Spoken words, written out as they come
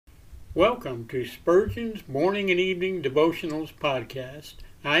Welcome to Spurgeon's Morning and Evening Devotionals podcast.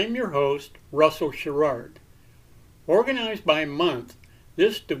 I am your host, Russell Sherrard. Organized by month,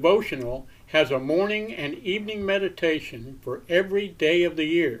 this devotional has a morning and evening meditation for every day of the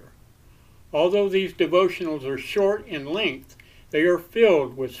year. Although these devotionals are short in length, they are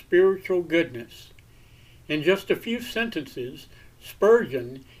filled with spiritual goodness. In just a few sentences,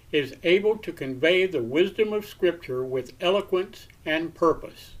 Spurgeon is able to convey the wisdom of Scripture with eloquence and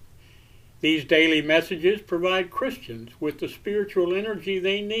purpose. These daily messages provide Christians with the spiritual energy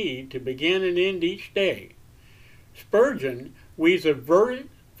they need to begin and end each day. Spurgeon weaves a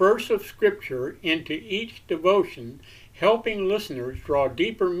verse of Scripture into each devotion, helping listeners draw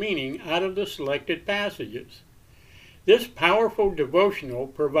deeper meaning out of the selected passages. This powerful devotional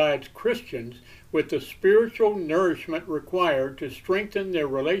provides Christians with the spiritual nourishment required to strengthen their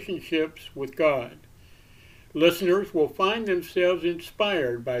relationships with God. Listeners will find themselves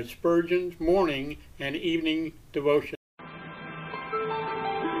inspired by Spurgeon's morning and evening devotion.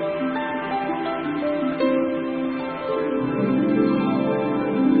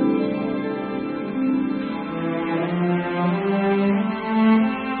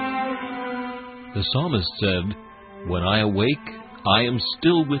 The psalmist said, "When I awake, I am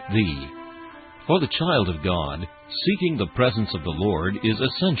still with thee." For the child of God, seeking the presence of the Lord is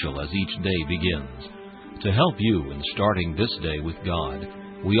essential as each day begins. To help you in starting this day with God,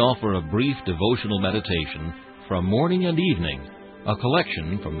 we offer a brief devotional meditation from morning and evening, a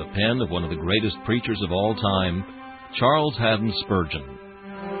collection from the pen of one of the greatest preachers of all time, Charles Haddon Spurgeon.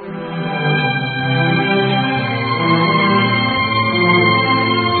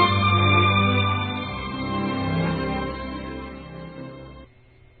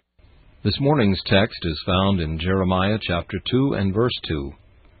 This morning's text is found in Jeremiah chapter 2 and verse 2.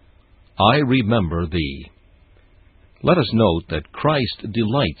 I remember thee. Let us note that Christ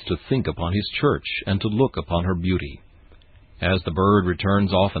delights to think upon his church and to look upon her beauty. As the bird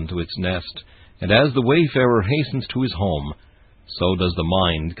returns often to its nest, and as the wayfarer hastens to his home, so does the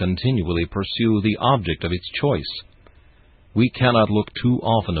mind continually pursue the object of its choice. We cannot look too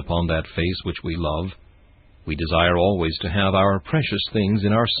often upon that face which we love. We desire always to have our precious things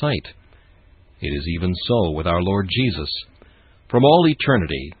in our sight. It is even so with our Lord Jesus. From all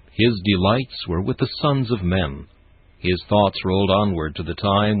eternity, his delights were with the sons of men. His thoughts rolled onward to the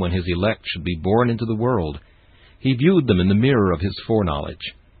time when his elect should be born into the world. He viewed them in the mirror of his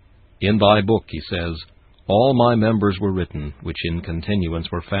foreknowledge. In thy book, he says, all my members were written, which in continuance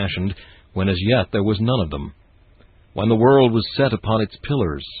were fashioned, when as yet there was none of them. When the world was set upon its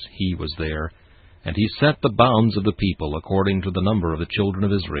pillars, he was there, and he set the bounds of the people according to the number of the children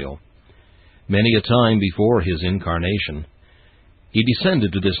of Israel. Many a time before his incarnation, he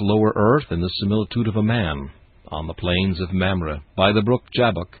descended to this lower earth in the similitude of a man, on the plains of Mamre, by the brook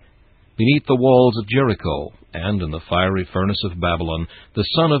Jabbok, beneath the walls of Jericho, and in the fiery furnace of Babylon, the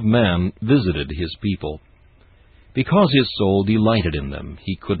Son of Man visited his people. Because his soul delighted in them,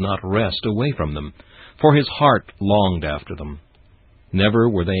 he could not rest away from them, for his heart longed after them. Never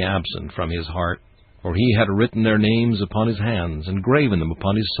were they absent from his heart, for he had written their names upon his hands, and graven them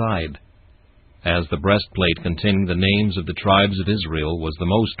upon his side. As the breastplate containing the names of the tribes of Israel was the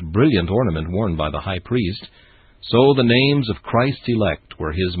most brilliant ornament worn by the high priest, so the names of Christ's elect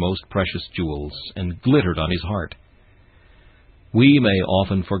were his most precious jewels, and glittered on his heart. We may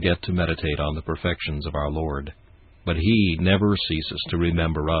often forget to meditate on the perfections of our Lord, but he never ceases to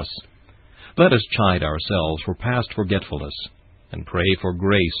remember us. Let us chide ourselves for past forgetfulness, and pray for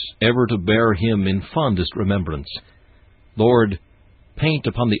grace ever to bear him in fondest remembrance. Lord, paint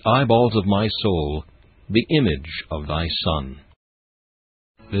upon the eyeballs of my soul the image of thy Son.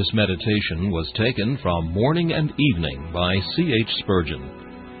 This meditation was taken from Morning and Evening by C.H. Spurgeon.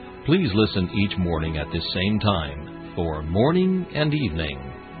 Please listen each morning at this same time for Morning and Evening.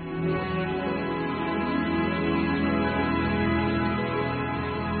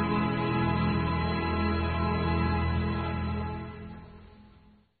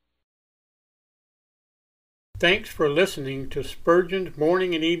 Thanks for listening to Spurgeon's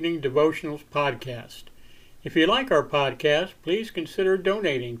Morning and Evening Devotionals podcast. If you like our podcast, please consider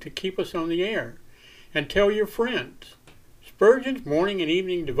donating to keep us on the air, and tell your friends. Spurgeon's Morning and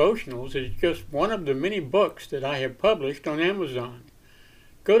Evening Devotionals is just one of the many books that I have published on Amazon.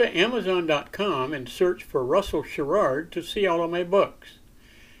 Go to Amazon.com and search for Russell Sherrard to see all of my books.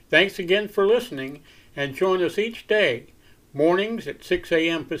 Thanks again for listening, and join us each day, mornings at 6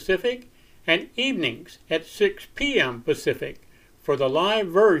 a.m. Pacific and evenings at 6 p.m. Pacific for the live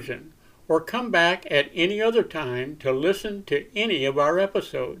version, or come back at any other time to listen to any of our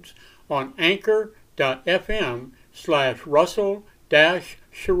episodes on anchor.fm/Russell-Sherrard.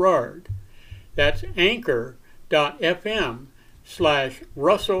 Sherrard. That's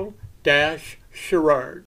anchor.fm/Russell-Sherrard.